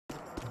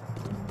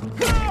You're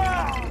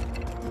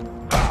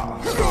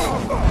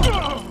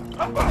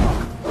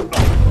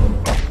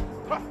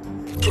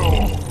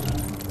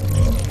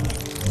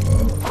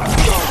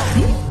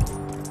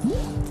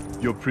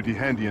pretty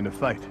handy in a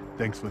fight.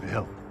 Thanks for the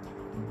help.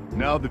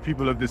 Now the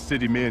people of this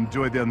city may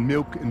enjoy their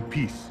milk in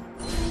peace.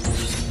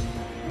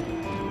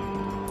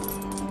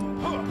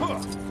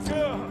 Oh,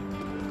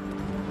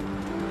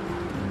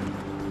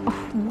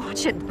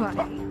 watch it,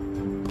 buddy.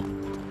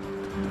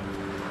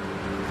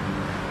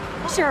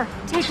 Sure,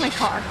 take my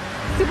car.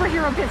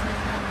 Superhero business.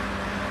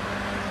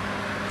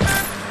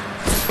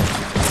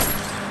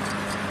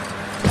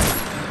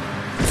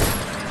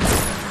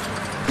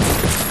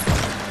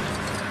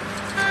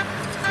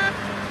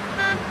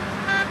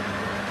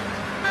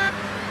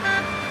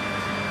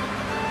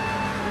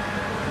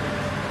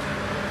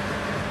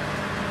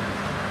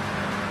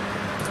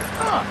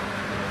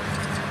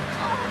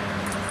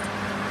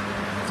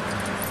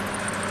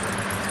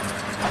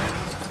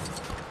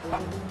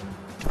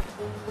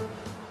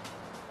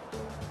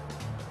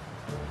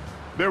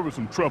 There was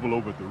some trouble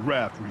over at the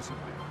raft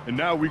recently, and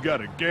now we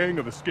got a gang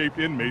of escaped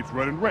inmates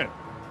running rampant.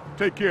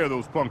 Take care of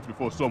those punks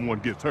before someone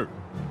gets hurt.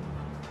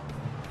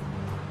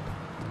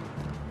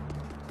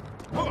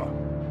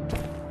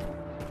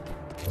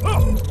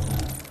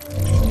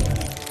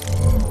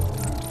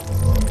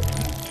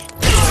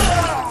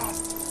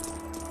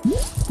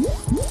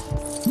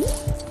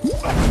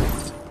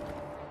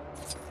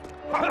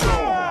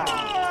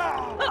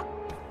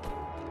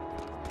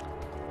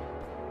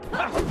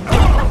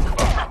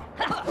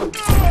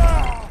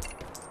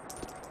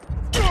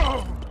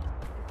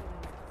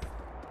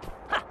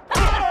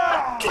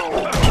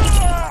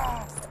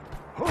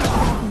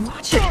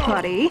 Watch it,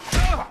 buddy.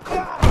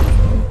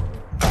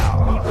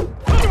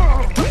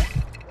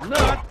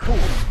 Not cool.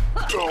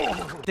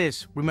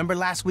 Remember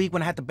last week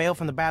when I had to bail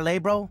from the ballet,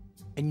 bro?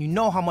 And you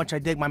know how much I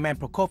dig my man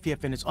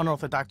Prokofiev and his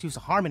unorthodox use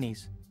of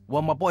harmonies.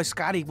 Well, my boy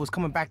Scotty was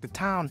coming back to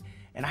town,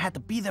 and I had to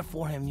be there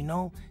for him, you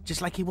know?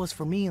 Just like he was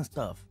for me and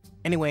stuff.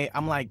 Anyway,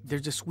 I'm like,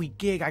 there's a sweet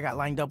gig I got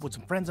lined up with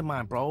some friends of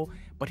mine, bro.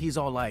 But he's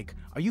all like,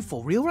 are you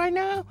for real right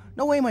now?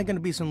 No way am I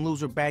gonna be some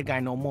loser bad guy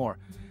no more.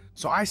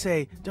 So I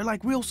say, they're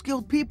like real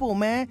skilled people,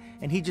 man.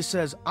 And he just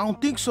says, I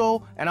don't think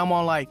so. And I'm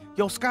all like,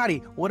 yo, Scotty,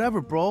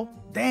 whatever, bro.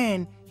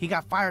 Then he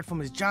got fired from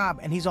his job,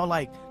 and he's all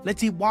like,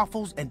 let's eat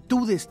waffles and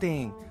do this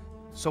thing.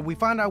 So we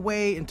found our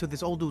way into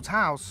this old dude's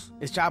house.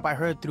 His job I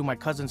heard through my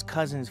cousin's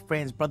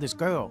friend's brother's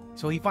girl.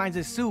 So he finds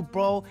his suit,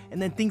 bro,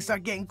 and then things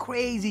start getting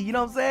crazy, you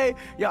know what I'm saying?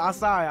 Yo, I'm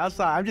sorry,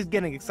 I'm just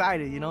getting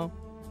excited, you know?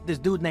 This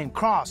dude named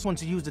Cross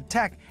wants to use the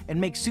tech and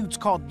make suits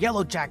called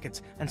Yellow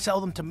Jackets and sell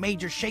them to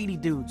major shady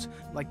dudes,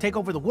 like take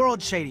over the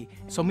world shady.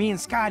 So me and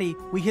Scotty,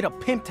 we hit a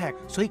pimp tech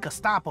so he could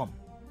stop him.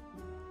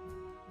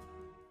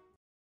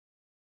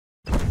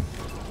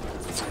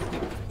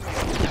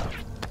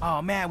 Oh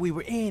man, we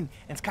were in,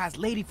 and Scott's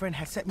lady friend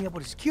had set me up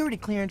with a security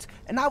clearance,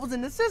 and I was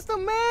in the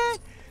system, man.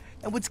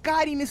 And with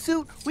Scotty in the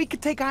suit, we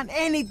could take on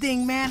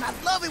anything, man. I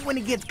love it when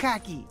he gets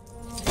cocky.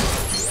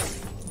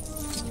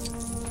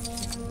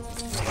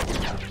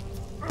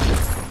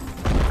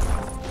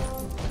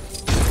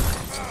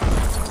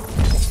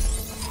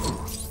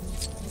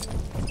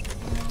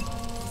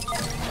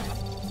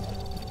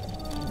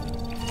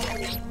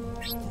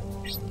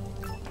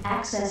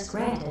 Access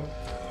granted.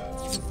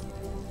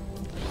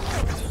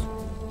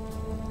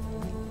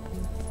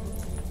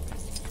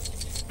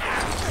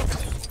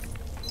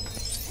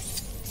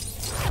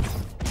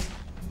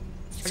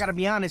 I gotta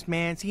be honest,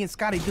 man, seeing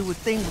Scotty do his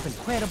thing was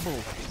incredible.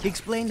 He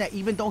explained that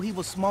even though he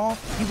was small,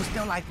 he was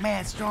still like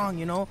mad strong,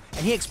 you know?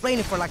 And he explained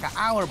it for like an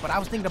hour, but I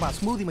was thinking about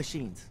smoothie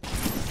machines.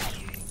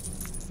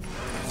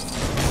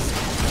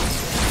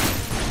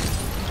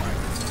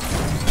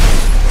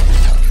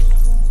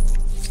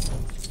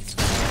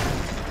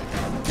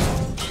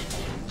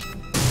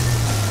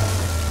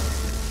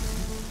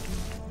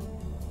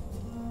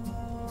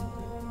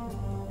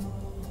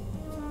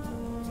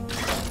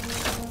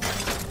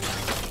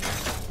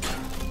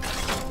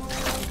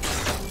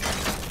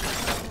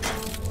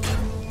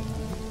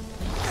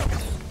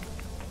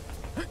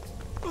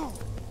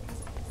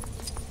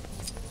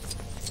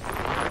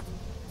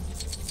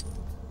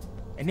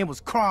 And it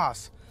was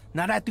Cross.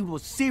 Now that dude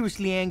was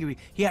seriously angry.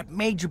 He had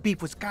major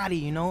beef with Scotty,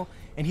 you know?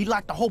 And he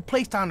locked the whole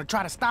place down to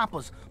try to stop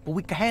us, but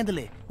we could handle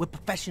it. We're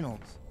professionals.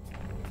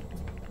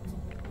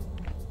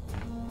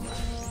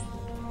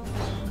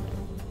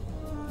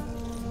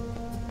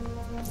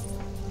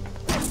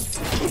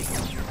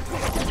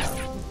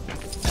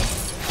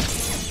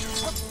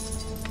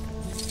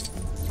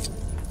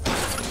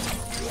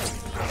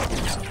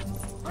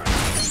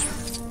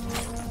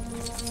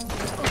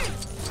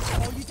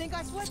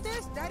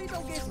 Daddy,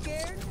 don't get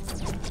scared.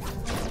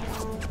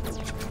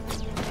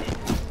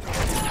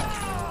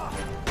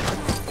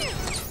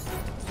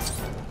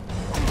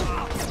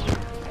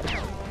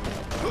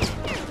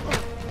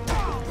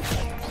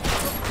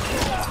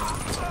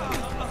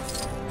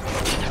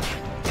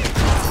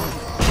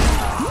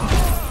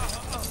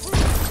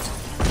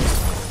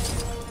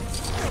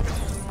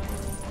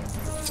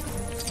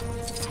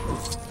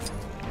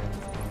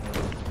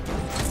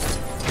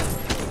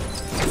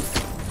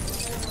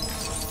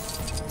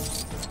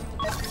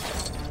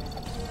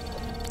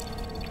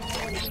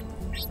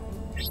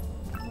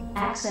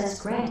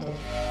 Access granted.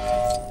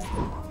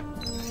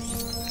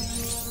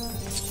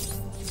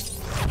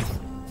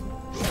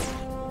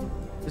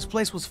 This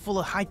place was full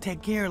of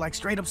high-tech gear, like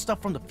straight-up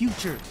stuff from the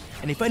future.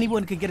 And if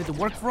anyone could get it to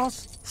work for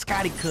us,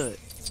 Scotty could.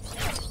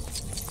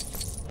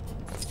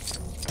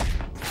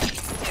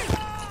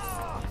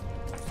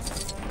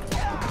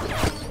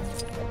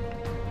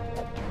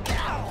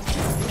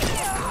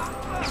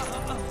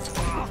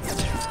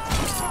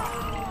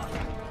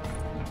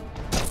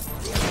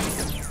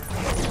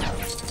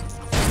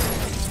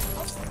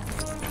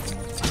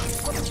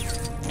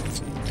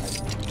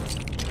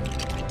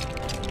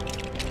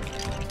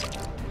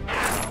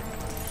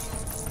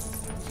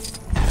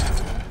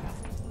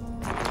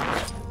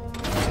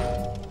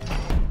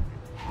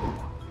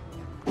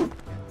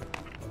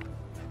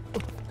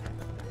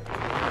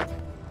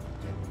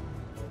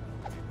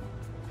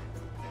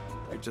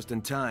 Just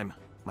in time.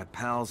 My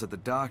pals at the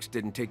docks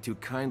didn't take too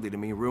kindly to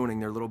me ruining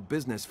their little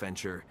business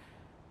venture.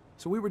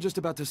 So we were just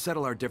about to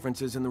settle our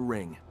differences in the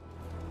ring.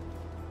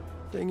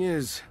 Thing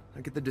is,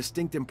 I get the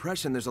distinct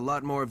impression there's a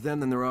lot more of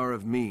them than there are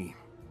of me.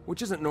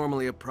 Which isn't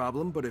normally a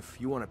problem, but if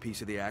you want a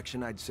piece of the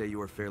action, I'd say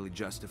you are fairly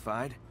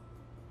justified.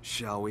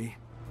 Shall we?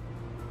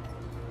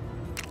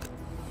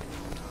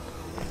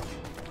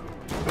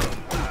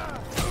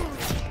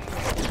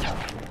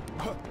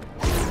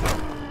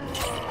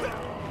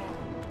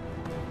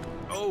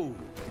 Oh,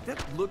 did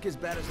that look as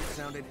bad as it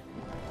sounded?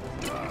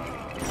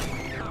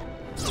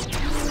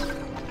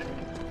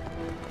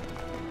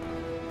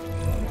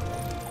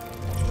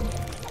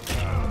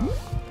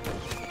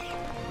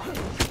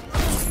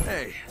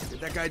 Hey, did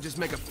that guy just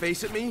make a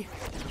face at me?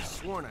 I've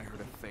sworn I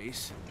heard a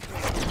face.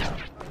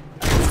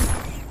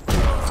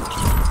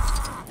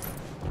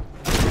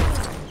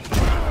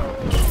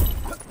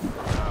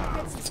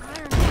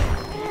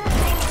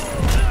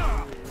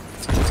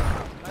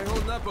 How you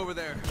holding up over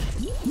there?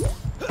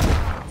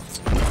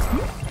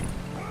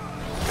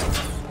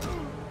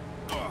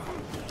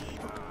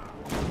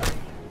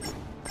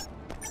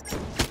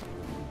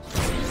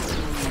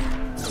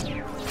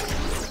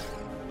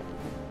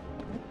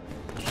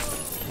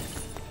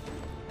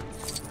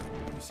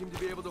 You seem to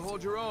be able to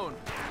hold your own.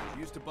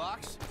 You used to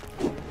box?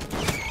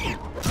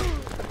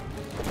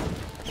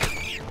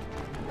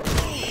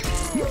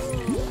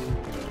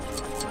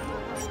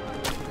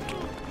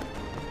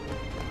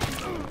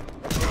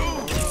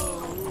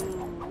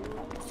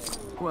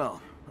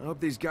 Well, I hope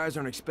these guys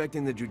aren't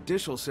expecting the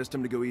judicial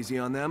system to go easy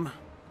on them,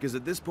 because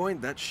at this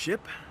point, that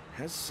ship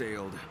has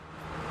sailed.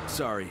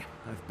 Sorry,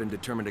 I've been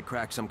determined to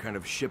crack some kind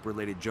of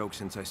ship-related joke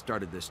since I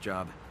started this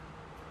job.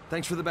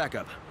 Thanks for the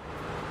backup.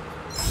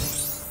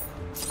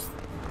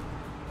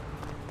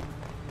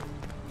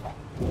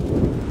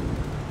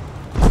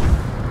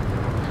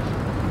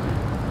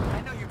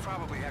 I know you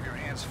probably have your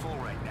hands full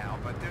right now,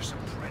 but there's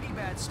some pretty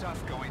bad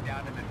stuff going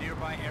down in the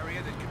nearby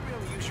area that could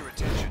really use your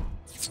attention.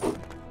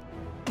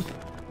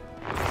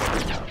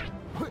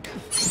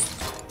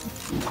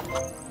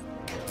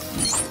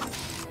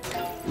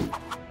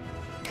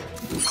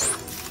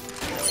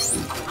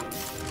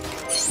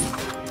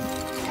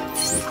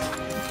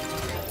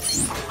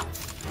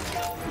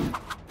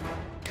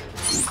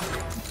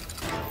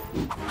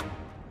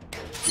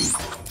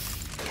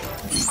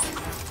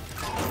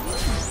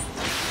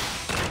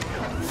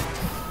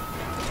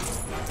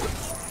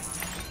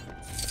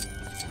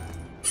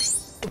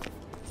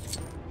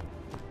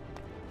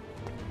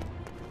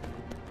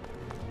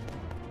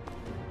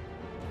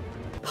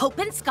 Hope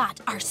and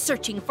Scott are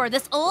searching for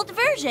this old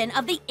version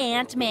of the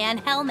Ant-Man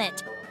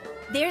helmet.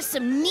 There's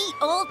some neat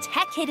old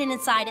tech hidden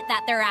inside it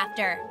that they're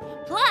after.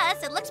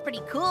 Plus, it looks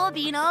pretty cool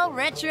being all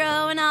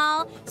retro and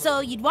all, so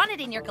you'd want it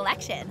in your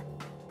collection.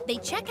 They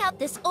check out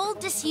this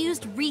old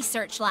disused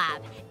research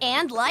lab,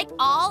 and like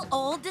all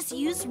old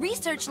disused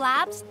research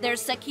labs,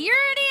 there's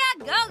security a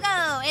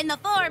go-go in the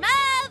form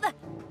of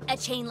a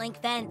chain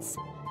link fence.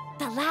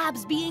 The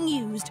lab's being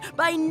used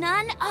by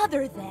none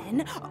other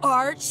than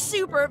arch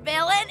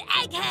supervillain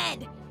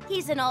Egghead.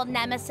 He's an old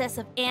nemesis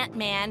of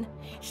Ant-Man.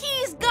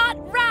 He's got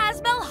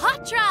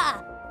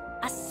Razmalhotra,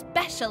 a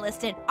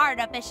specialist in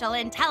artificial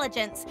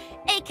intelligence,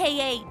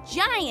 aka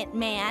Giant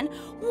Man,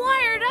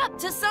 wired up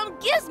to some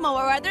gizmo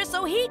or other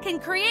so he can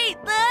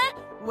create the,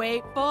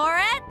 wait for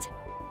it,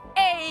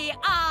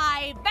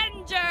 AI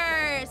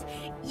Avengers.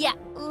 Yeah,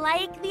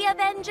 like the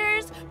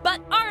Avengers,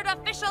 but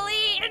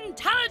artificially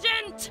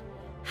intelligent.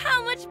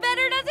 How much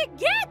better does it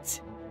get?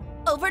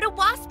 Over to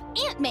Wasp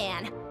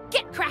Ant-Man.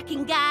 Get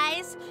cracking,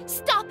 guys.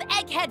 Stop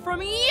Egghead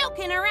from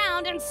yoking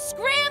around and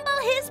scramble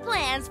his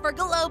plans for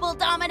global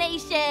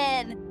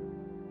domination.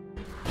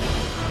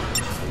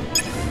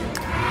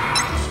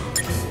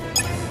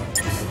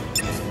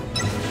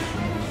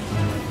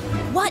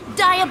 What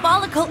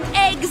diabolical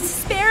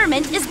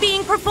experiment is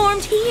being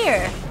performed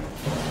here?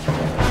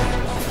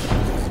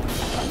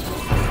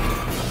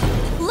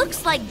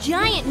 Looks like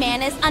Giant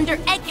Man is under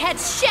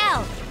Egghead's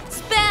shell.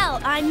 Spell.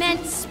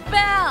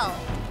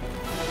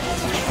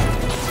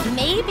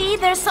 Maybe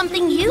there's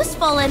something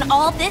useful in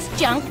all this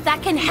junk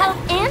that can help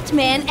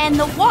Ant-Man and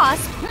the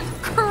Wasp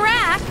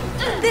crack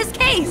this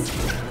case.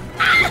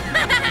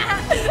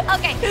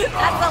 Okay,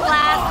 that's the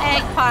last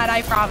egg pod,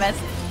 I promise.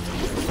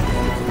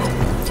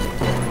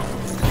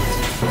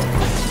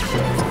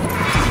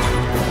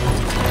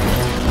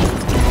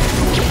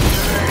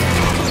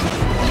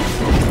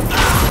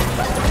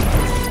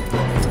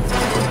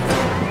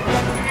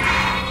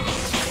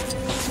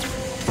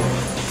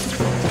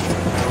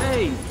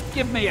 Hey,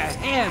 give me a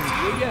hand,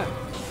 will ya?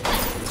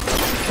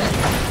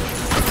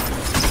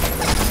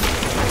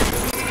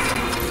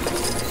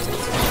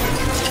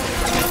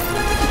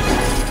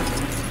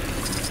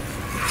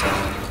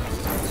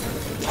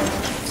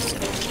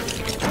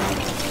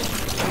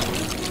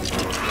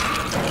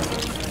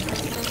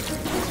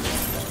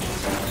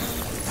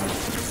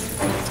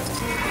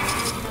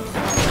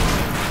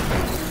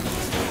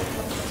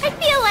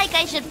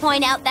 I should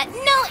point out that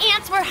no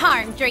ants were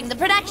harmed during the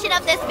production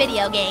of this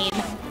video game.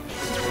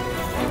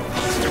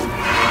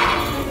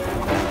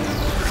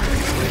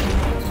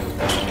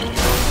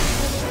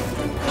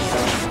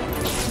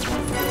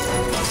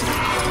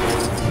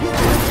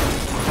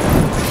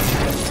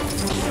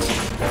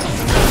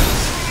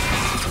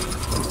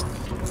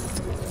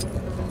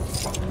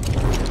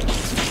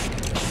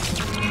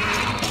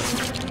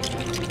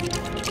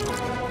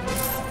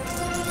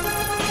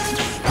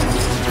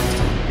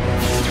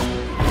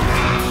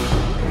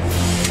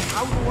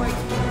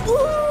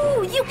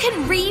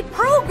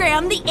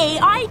 Reprogram the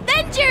AI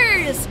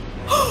Avengers!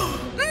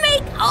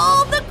 Make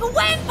all the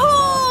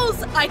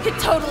Gwenpools! I could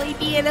totally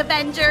be an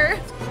Avenger.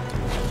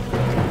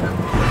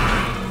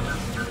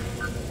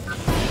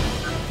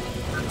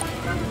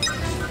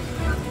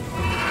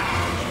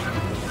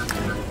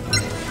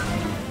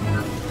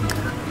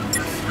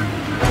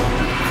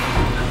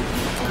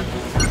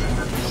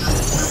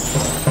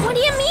 What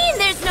do you mean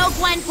there's no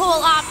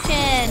Gwenpool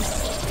option?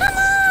 Come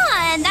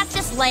on, that's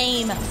just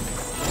lame.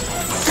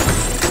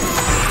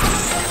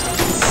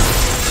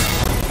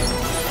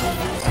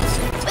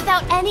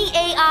 Without any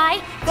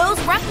AI, those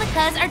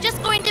replicas are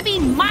just going to be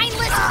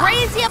mindless,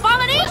 crazy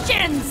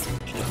abominations!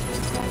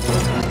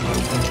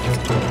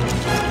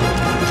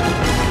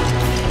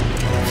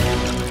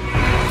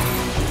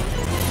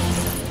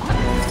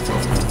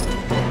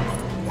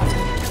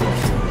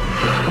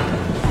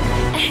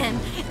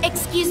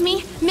 Excuse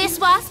me, Miss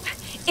Wasp?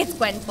 It's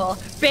Gwenpool.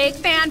 Big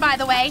fan, by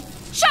the way.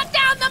 Shut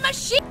down the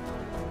machine!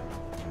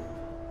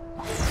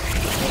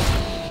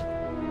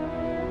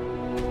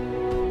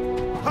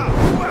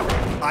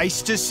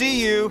 Nice to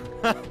see you.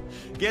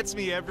 Gets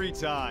me every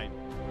time.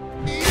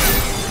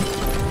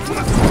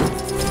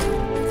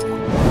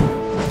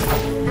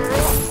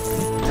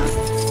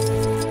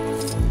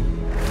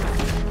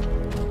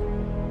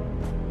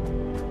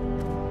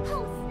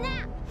 Oh,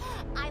 snap!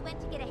 I went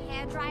to get a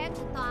hairdryer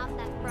to thaw off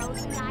that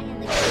frozen guy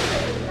in the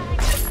kitchen, but I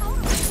got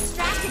totally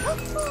distracted.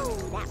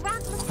 Ooh, that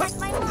rock looks like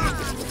my mom.